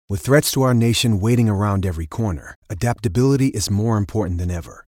With threats to our nation waiting around every corner, adaptability is more important than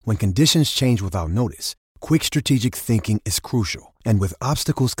ever. When conditions change without notice, quick strategic thinking is crucial. And with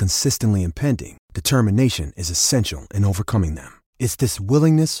obstacles consistently impending, determination is essential in overcoming them. It's this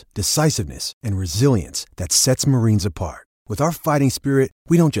willingness, decisiveness, and resilience that sets Marines apart. With our fighting spirit,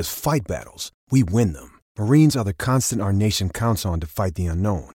 we don't just fight battles, we win them. Marines are the constant our nation counts on to fight the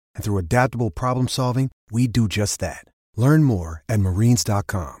unknown. And through adaptable problem solving, we do just that. Learn more at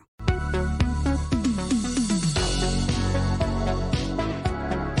marines.com.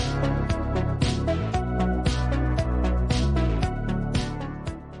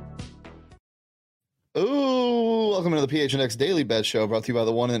 Ooh, welcome to the PHNX Daily Bet Show, brought to you by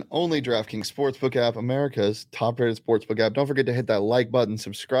the one and only DraftKings Sportsbook app, America's top-rated sportsbook app. Don't forget to hit that like button,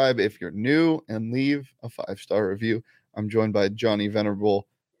 subscribe if you're new, and leave a 5-star review. I'm joined by Johnny Venerable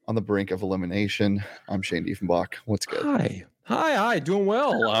on the brink of elimination. I'm Shane Diefenbach. What's good? Hi. Doing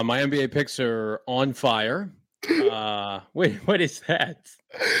well. My NBA picks are on fire. Wait, what is that?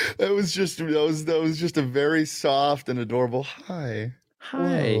 That was just a very soft and adorable hi.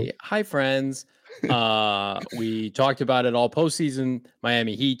 Hello. Hi, friends. We talked about it all postseason.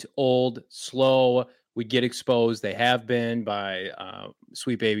 Miami Heat, old, slow. We get exposed. They have been by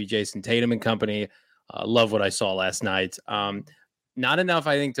sweet baby Jason Tatum and company. Love what I saw last night. Not enough,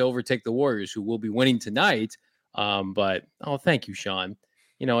 I think, to overtake the Warriors, who will be winning tonight. But thank you, Sean.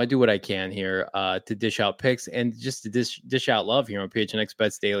 You know, I do what I can here to dish out picks and just to dish out love here on PHNX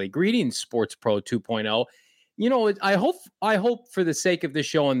Bets Daily. Greetings, Sports Pro 2.0. You know, I hope for the sake of this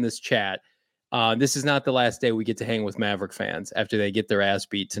show and this chat, this is not the last day we get to hang with Maverick fans after they get their ass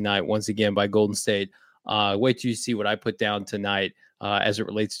beat tonight once again by Golden State. Wait till you see what I put down tonight as it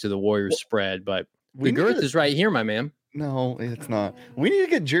relates to the Warriors spread. But the girth is right here, my man. No, it's not. We need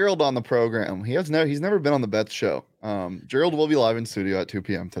to get Gerald on the program. He's never been on the Bets show. Gerald will be live in studio at 2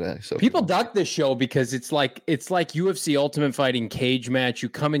 p.m. today. So people duck this show because it's like UFC Ultimate Fighting cage match. You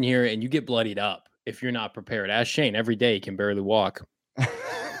come in here and you get bloodied up if you're not prepared. Ask Shane every day. He can barely walk.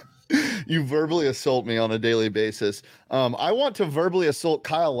 You verbally assault me on a daily basis. I want to verbally assault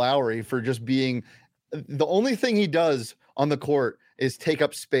Kyle Lowry for just being the only thing he does on the court is take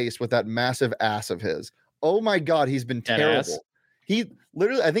up space with that massive ass of his. Oh my God, he's been terrible. He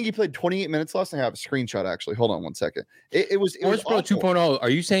literally, I think he played 28 minutes last night. I have a screenshot actually. Hold on one second. It was Pro 2.0. Are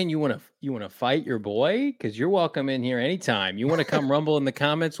you saying you want to fight your boy? Because you're welcome in here anytime. You want to come rumble in the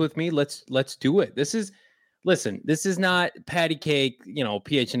comments with me? Let's do it. This is not patty cake,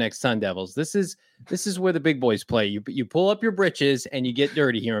 PHNX Sun Devils. This is where the big boys play. You pull up your britches and you get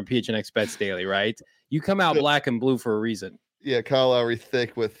dirty here on PHNX Bets Daily, right? You come out black and blue for a reason. Yeah, Kyle Lowry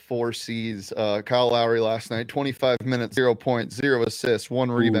thick with 4 C's. Kyle Lowry last night, 25 minutes, 0 points, 0 assists, 1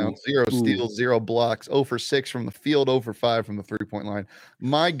 rebound, 0 steals, 0 blocks, 0 for 6 from the field, 0 for 5 from the 3-point line.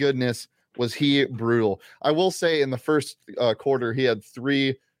 My goodness, was he brutal. I will say in the first quarter, he had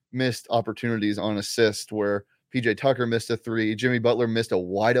 3 missed opportunities on assist where PJ Tucker missed a 3, Jimmy Butler missed a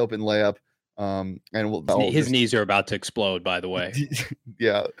wide open layup. His knees are about to explode, by the way.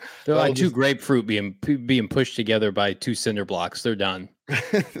 Yeah. They're like 2 grapefruit being pushed together by 2 cinder blocks. They're done.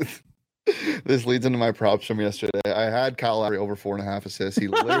 This leads into my props from yesterday. I had Kyle Lowry over 4.5 assists. He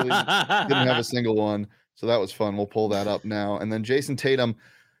literally didn't have a single one. So that was fun. We'll pull that up now. And then Jason Tatum,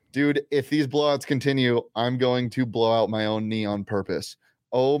 dude, if these blowouts continue, I'm going to blow out my own knee on purpose.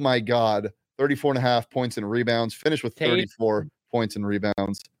 Oh my God. 34.5 points and rebounds. Finished with 34 points and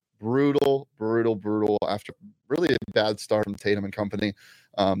rebounds. Brutal after really a bad start from Tatum and company.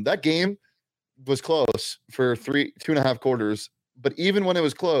 That game was close for 2.5 quarters, but even when it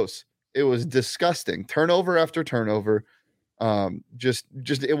was close, it was disgusting. Turnover after turnover. Just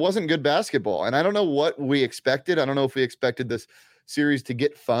it wasn't good basketball. And I don't know what we expected. I don't know if we expected this series to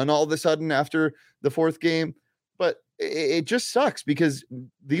get fun all of a sudden after the 4th game, but it just sucks because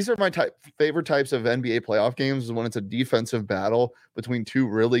these are my favorite types of NBA playoff games when it's a defensive battle between 2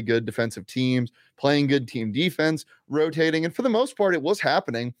 really good defensive teams, playing good team defense, rotating. And for the most part, it was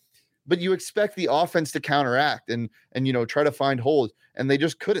happening, but you expect the offense to counteract and try to find holes. And they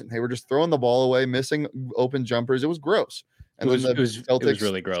just couldn't. They were just throwing the ball away, missing open jumpers. It was gross. And it was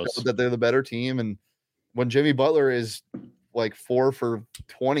really gross that they're the better team. And when Jimmy Butler is like 4 for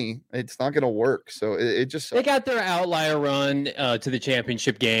 20, it's not going to work. So it just sucks. They got their outlier run to the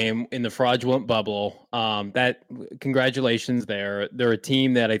championship game in the fraudulent bubble. Congratulations there. They're a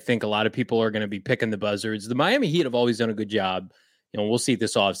team that I think a lot of people are going to be picking the buzzards. The Miami Heat have always done a good job. We'll see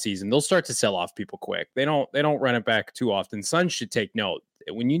this offseason. They'll start to sell off people quick. They don't run it back too often. Suns should take note.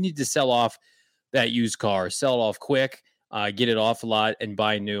 When you need to sell off that used car, sell it off quick, get it off a lot and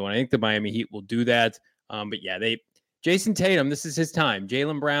buy new. And I think the Miami Heat will do that. But yeah, Jason Tatum, this is his time.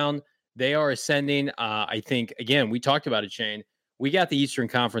 Jaylen Brown, they are ascending. I think, again, we talked about it, Shane. We got the Eastern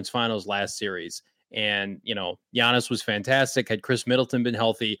Conference Finals last series. And, Giannis was fantastic. Had Chris Middleton been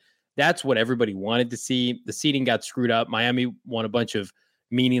healthy, that's what everybody wanted to see. The seeding got screwed up. Miami won a bunch of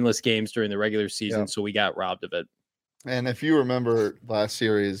meaningless games during the regular season, so we got robbed of it. And if you remember last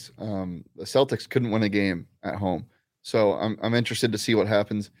series, the Celtics couldn't win a game at home. So I'm interested to see what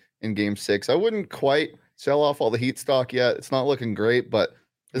happens in Game 6. I wouldn't quite sell off all the Heat stock yet. It's not looking great, but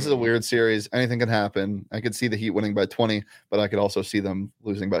this is a weird series. Anything can happen. I could see the Heat winning by 20, but I could also see them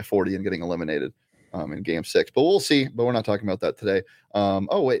losing by 40 and getting eliminated in Game 6. But we'll see. But we're not talking about that today.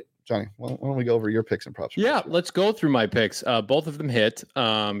 Oh, wait. Johnny, why don't we go over your picks and props? Yeah, let's go through my picks. Both of them hit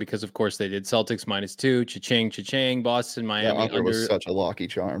because, of course, they did. Celtics -2, cha-ching, Boston, Miami. Yeah, under was such a lucky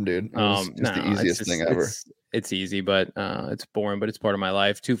charm, dude. It was just the easiest thing ever. It's easy, but it's boring, but it's part of my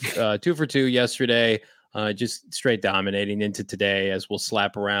life. 2 for 2 yesterday, just straight dominating into today as we'll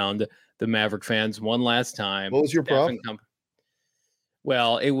slap around the Maverick fans one last time. What was your prop?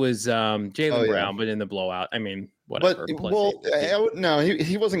 Well, it was Jaylen Brown, but in the blowout. I mean, whatever. But, no,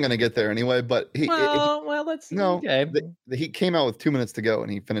 he wasn't going to get there anyway. But he came out with 2 minutes to go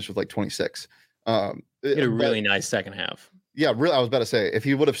and he finished with like 26. He had a really nice second half. Yeah, really. I was about to say if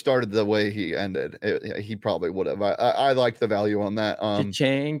he would have started the way he ended, he probably would have. I liked the value on that.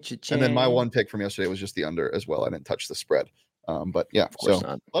 Cha-ching. And then my one pick from yesterday was just the under as well. I didn't touch the spread. But yeah,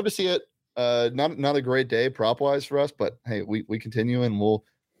 so love to see it. Not a great day prop wise for us, but hey, we continue and we'll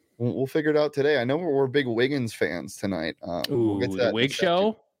figure it out today. I know we're big Wiggins fans tonight. We'll get to that the Wig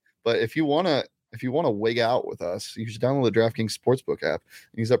show. But if you wanna wig out with us, you should download the DraftKings Sportsbook app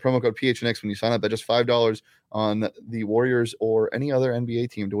and use that promo code PHNX when you sign up. That's just $5 on the Warriors or any other NBA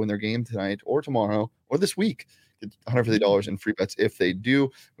team to win their game tonight or tomorrow or this week. Get $150 in free bets if they do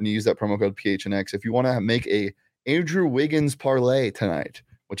when you use that promo code PHNX. If you want to make a Andrew Wiggins parlay tonight,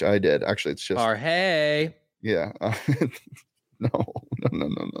 which I did. Actually, it's just hey. Yeah. No.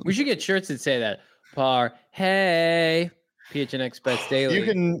 We should get shirts that say that. Hey. PHNX bets daily. You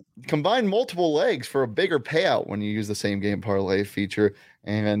can combine multiple legs for a bigger payout when you use the same game parlay feature,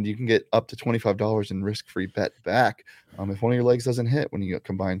 and you can get up to $25 in risk-free bet back if one of your legs doesn't hit when you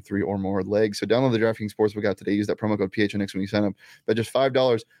combine 3 or more legs. So download the DraftKings Sportsbook app today. Use that promo code PHNX when you sign up. Bet just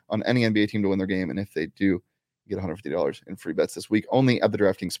 $5 on any NBA team to win their game, and if they do, you get $150 in free bets this week only at the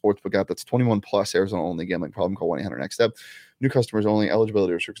DraftKings Sportsbook app. That's 21 plus, Arizona only. Gambling problem, call 1-800-NEXT-STEP. New customers only.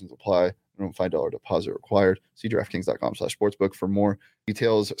 Eligibility restrictions apply. Minimum $5 deposit required. See DraftKings.com/sportsbook for more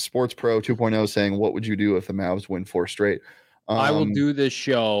details. Sports Pro 2.0 saying, what would you do if the Mavs win 4 straight? I will do this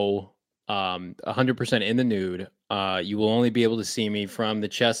show 100% in the nude. You will only be able to see me from the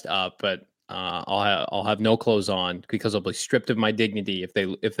chest up, but I'll have no clothes on because I'll be stripped of my dignity if they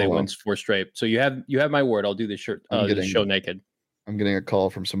win 4 straight. So you have my word. I'll do this show naked. I'm getting a call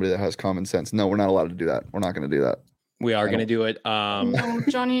from somebody that has common sense. No, we're not allowed to do that. We're not going to do that. We are going to do it. No,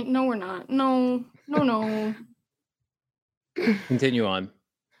 Johnny. No, we're not. No. Continue on.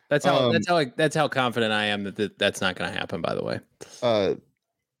 That's how confident I am that's not going to happen. By the way,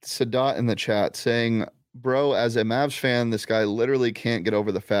 Sadat in the chat saying, bro, as a Mavs fan, this guy literally can't get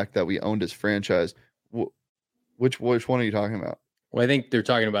over the fact that we owned his franchise. Which one are you talking about? Well, I think they're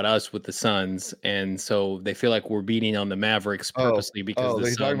talking about us with the Suns, and so they feel like we're beating on the Mavericks purposely because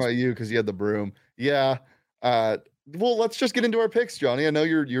they're talking about you because you had the broom. Yeah. Well, let's just get into our picks, Johnny. I know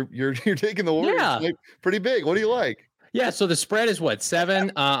you're taking the Warriors pretty big. What do you like? Yeah, so the spread is what,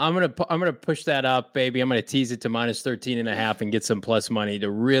 7? I'm gonna push that up, baby. I'm gonna tease it to -13.5 and get some plus money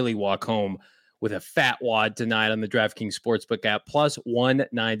to really walk home with a fat wad tonight on the DraftKings Sportsbook app. Plus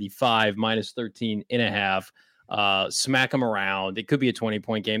 195, -13.5. Smack them around. It could be a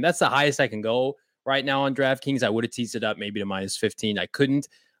 20-point game. That's the highest I can go right now on DraftKings. I would have teased it up maybe to -15. I couldn't.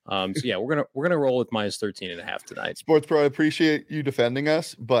 So yeah, we're gonna roll with -13.5 tonight. Sports Pro, I appreciate you defending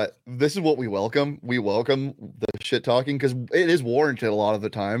us, but this is what we welcome. We welcome the shit talking because it is warranted a lot of the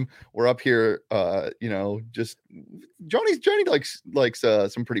time. We're up here, just Johnny likes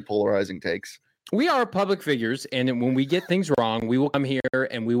some pretty polarizing takes. We are public figures, and when we get things wrong, we will come here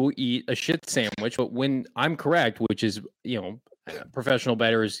and we will eat a shit sandwich. But when I'm correct, which is, professional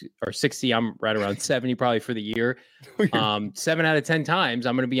bettors are 60, I'm right around 70 probably for the year. 7 out of 10 times,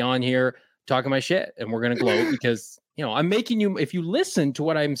 I'm going to be on here talking my shit, and we're going to gloat because, I'm making you, if you listen to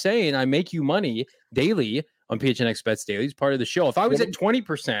what I'm saying, I make you money daily on PHNX Bets Daily. It's part of the show. If I was at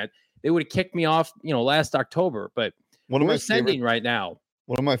 20%, they would have kicked me off, last October, but we're ascending right now.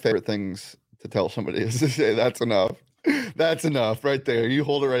 One of my favorite things to tell somebody is to say, that's enough. That's enough right there. You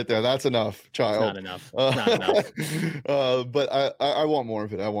hold it right there. That's enough, child. It's not enough. But I want more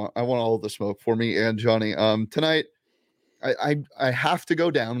of it. I want all of the smoke for me and Johnny. Tonight, I have to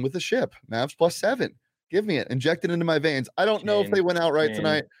go down with the ship. Mavs +7. Give me it. Inject it into my veins. I don't know if they win outright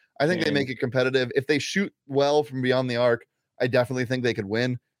tonight. I think they make it competitive. If they shoot well from beyond the arc, I definitely think they could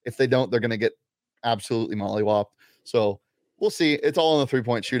win. If they don't, they're going to get absolutely mollywopped. So we'll see. It's all on the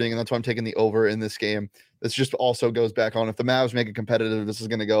 3-point shooting, and that's why I'm taking the over in this game. This just also goes back on if the Mavs make it competitive, this is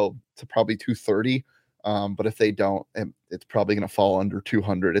going to go to probably 230. But if they don't, it's probably going to fall under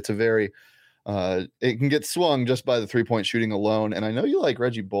 200. It's a very it can get swung just by the 3-point shooting alone. And I know you like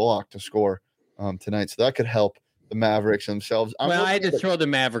Reggie Bullock to score tonight, so that could help the Mavericks themselves. I had to throw the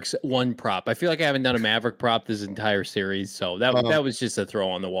Mavericks one prop. I feel like I haven't done a Maverick prop this entire series, so that was just a throw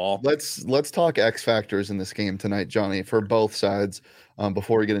on the wall. Let's talk X factors in this game tonight, Johnny, for both sides.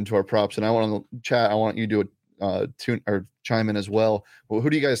 Before we get into our props, and I want to chat. I want you to chime in as well. Well, who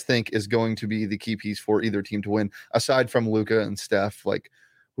do you guys think is going to be the key piece for either team to win, aside from Luka and Steph? Like,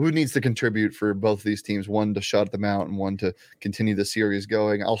 who needs to contribute for both of these teams? One to shut them out and one to continue the series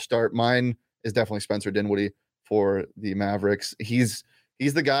going. I'll start. Mine is definitely Spencer Dinwiddie for the Mavericks. He's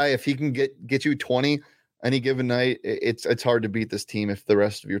the guy. If he can get you 20 any given night, it's hard to beat this team if the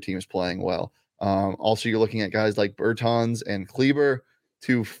rest of your team is playing well. Also, you're looking at guys like Bertans and Kleber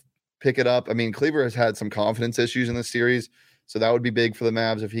to pick it up. I mean, Kleber has had some confidence issues in this series, so that would be big for the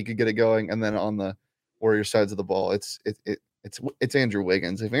Mavs if he could get it going. And then on the Warrior sides of the ball, it's Andrew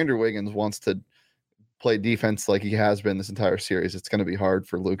Wiggins. If Andrew Wiggins wants to play defense like he has been this entire series, it's going to be hard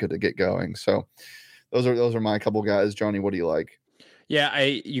for Luka to get going. So those are my couple guys. Johnny, what do you like? Yeah,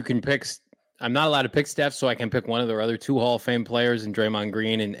 you can pick. I'm not allowed to pick Steph, so I can pick one of their other two Hall of Fame players in Draymond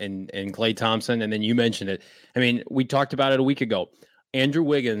Green and Klay Thompson. And then you mentioned it. I mean, we talked about it a week ago. Andrew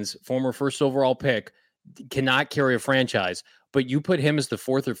Wiggins, former first overall pick, cannot carry a franchise, but you put him as the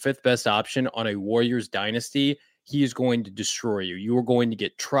 4th or 5th best option on a Warriors dynasty, he is going to destroy you. You are going to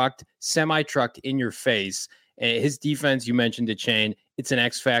get trucked, semi-trucked in your face. And his defense, you mentioned it, Shane. It's an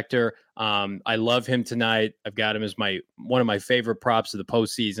X factor. I love him tonight. I've got him as one of my favorite props of the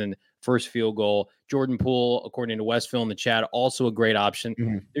postseason. First field goal. Jordan Poole, according to Westville in the chat, also a great option.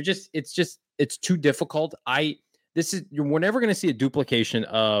 Mm-hmm. It's too difficult. We're never going to see a duplication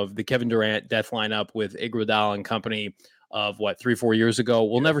of the Kevin Durant death lineup with Iguodala and company of 3-4 years ago.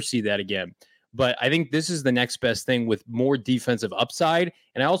 We'll never see that again. But I think this is the next best thing with more defensive upside.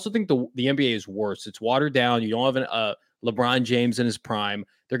 And I also think the NBA is worse. It's watered down. You don't have a LeBron James in his prime.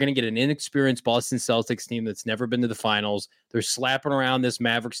 They're going to get an inexperienced Boston Celtics team that's never been to the finals. They're slapping around this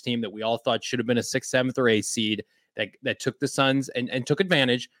Mavericks team that we all thought should have been a 6th, 7th, or 8th seed that took the Suns and took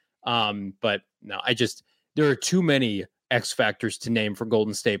advantage. But no, there are too many X factors to name for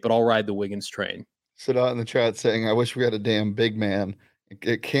Golden State, but I'll ride the Wiggins train. Sit out in the chat saying, I wish we had a damn big man.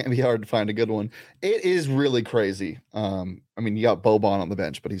 It can't be hard to find a good one. It is really crazy. I mean, you got Boban on the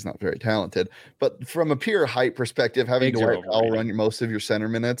bench, but he's not very talented. But from a pure height perspective, having Dwight Powell run most of your center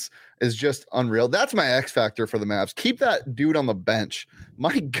minutes is just unreal. That's my X factor for the Mavs. Keep that dude on the bench.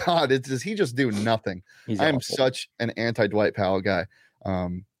 My God, does he just do nothing? I am such an anti-Dwight Powell guy.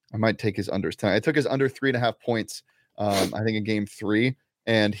 I might take his unders tonight. I took his under 3.5 points, I think in game 3.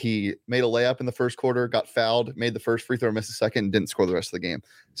 And he made a layup in the first quarter, got fouled, made the first free throw, missed the second, and didn't score the rest of the game.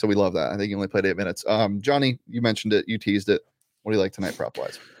 So we love that. I think he only played 8 minutes. Johnny, you mentioned it. You teased it. What do you like tonight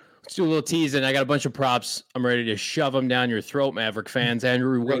prop-wise? Let's do a little teasing. I got a bunch of props. I'm ready to shove them down your throat, Maverick fans.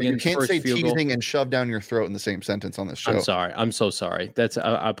 Andrew Wiggins. You can't say teasing and shove down your throat in the same sentence on this show. I'm sorry. I'm so sorry. That's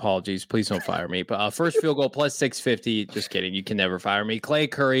apologies. Please don't fire me. But first field goal plus 650. Just kidding. You can never fire me. Clay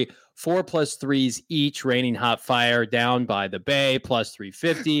Curry, 4 plus 3s each, raining hot fire down by the Bay, plus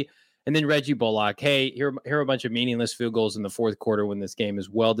 350. And then Reggie Bullock. Hey, here are a bunch of meaningless field goals in the fourth quarter when this game is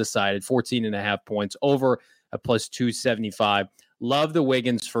well decided. 14.5 points over at plus 275. Love the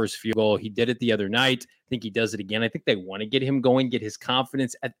Wiggins first field goal. He did it the other night. I think he does it again. I think they want to get him going, get his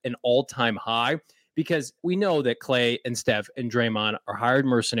confidence at an all-time high, because we know that Klay and Steph and Draymond are hired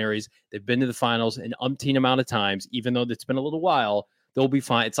mercenaries. They've been to the finals an umpteen amount of times, even though it's been a little while. They'll be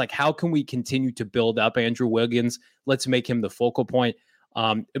fine. It's like, how can we continue to build up Andrew Wiggins? Let's make him the focal point.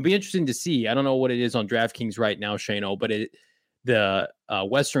 It'd be interesting to see. I don't know what it is on DraftKings right now, Shano, but the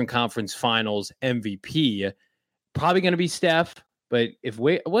Western Conference Finals MVP, probably going to be Steph. But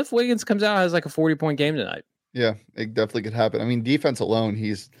what if Wiggins comes out and has like a 40-point game tonight? Yeah, it definitely could happen. I mean, defense alone,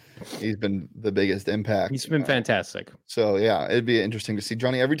 he's been the biggest impact. He's been fantastic. So, yeah, it'd be interesting to see.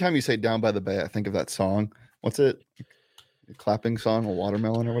 Johnny, every time you say Down by the Bay, I think of that song. What's it? A clapping song, a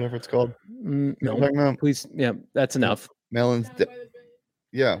watermelon or whatever it's called? No, please. Yeah, that's enough. Melons.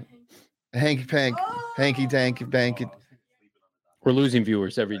 Yeah. Hanky pank, hanky danky banky. We're losing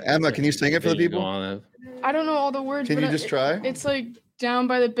viewers every day. Emma, can you sing it for the people? I don't know all the words. Can you just try? It's like down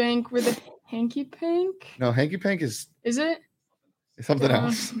by the bank where the Hanky Pank? No, Hanky Pank is it? something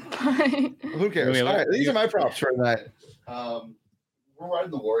else. Bye. Who cares? Wait, All right, these you- are my props for tonight. We're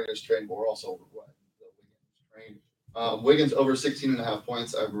riding the Warriors train, but we're also riding the Wiggins train. Wiggins over 16.5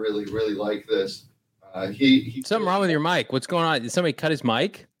 points. I really, really like this. He Something wrong with your mic. What's going on? Did somebody cut his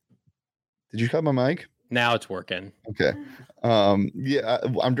mic? Did you cut my mic? Now it's working. Okay. Yeah,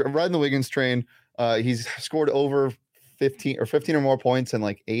 I'm riding the Wiggins train. He's scored over 15 or more points in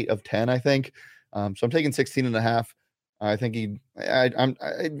like 8 of 10, I think. So I'm taking 16.5. I think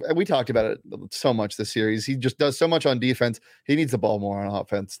we talked about it so much this series. He just does so much on defense. He needs the ball more on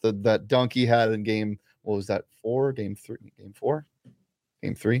offense. That dunk he had in what was that? Game 4?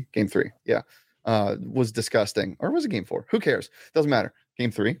 Game 3. Yeah. Was disgusting. Or was it game 4? Who cares? Doesn't matter.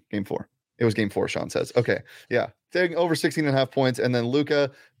 Game 3, game 4. It was game 4, Sean says. Okay. Yeah. Taking over 16.5 points. And then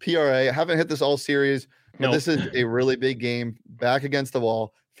Luka, PRA. I haven't hit this all series. But This is a really big game. Back against the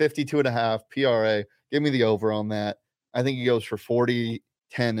wall. 52.5 PRA. Give me the over on that. I think he goes for 40,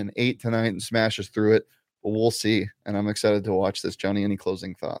 10, and 8 tonight and smashes through it. But we'll see. And I'm excited to watch this. Johnny, any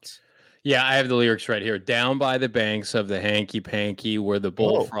closing thoughts? Yeah, I have the lyrics right here. Down by the banks of the Hanky Panky, where the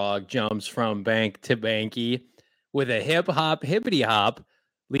bullfrog jumps from bank to banky, with a hip hop, hippity hop,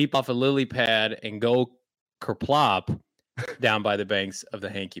 leap off a lily pad and go kerplop down by the banks of the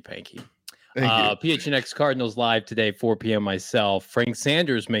Hanky Panky. PHNX Cardinals live today, 4 p.m. myself. Frank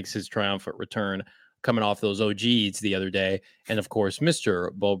Sanders makes his triumphant return, coming off those OGs the other day. And of course,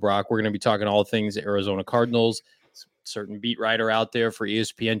 Mr. Bo Brock. We're going to be talking all things Arizona Cardinals. Certain beat writer out there for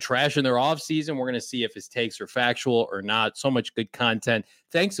ESPN trashing their offseason. We're going to see if his takes are factual or not. So much good content.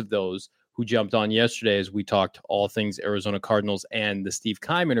 Thanks of those who jumped on yesterday as we talked all things Arizona Cardinals and the Steve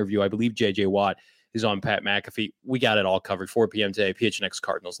Keim interview. I believe JJ Watt is on Pat McAfee. We got it all covered. 4 p.m. today, PHNX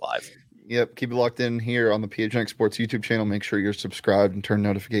Cardinals live. Yep. Keep it locked in here on the PHNX Sports YouTube channel. Make sure you're subscribed and turn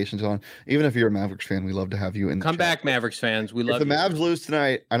notifications on. Even if you're a Mavericks fan, we love to have you in. Come back, Mavericks fans. We love you. If the Mavs lose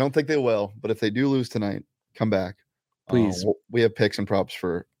tonight, I don't think they will, but if they do lose tonight, come back. Please. We have picks and props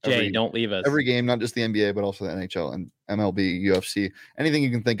for don't leave us. Every game, not just the NBA, but also the NHL and MLB, UFC, anything you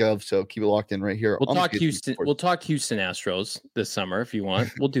can think of. So keep it locked in right here. We'll talk Houston. We'll talk Houston Astros this summer if you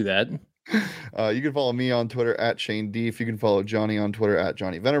want. We'll do that. You can follow me on Twitter at Shane Deef. You can follow Johnny on Twitter at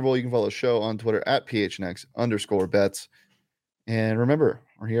Johnny Venerable. You can follow the show on Twitter at PHNX_bets. And remember,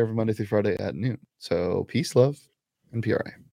 we're here every Monday through Friday at noon. So peace, love, and PRA.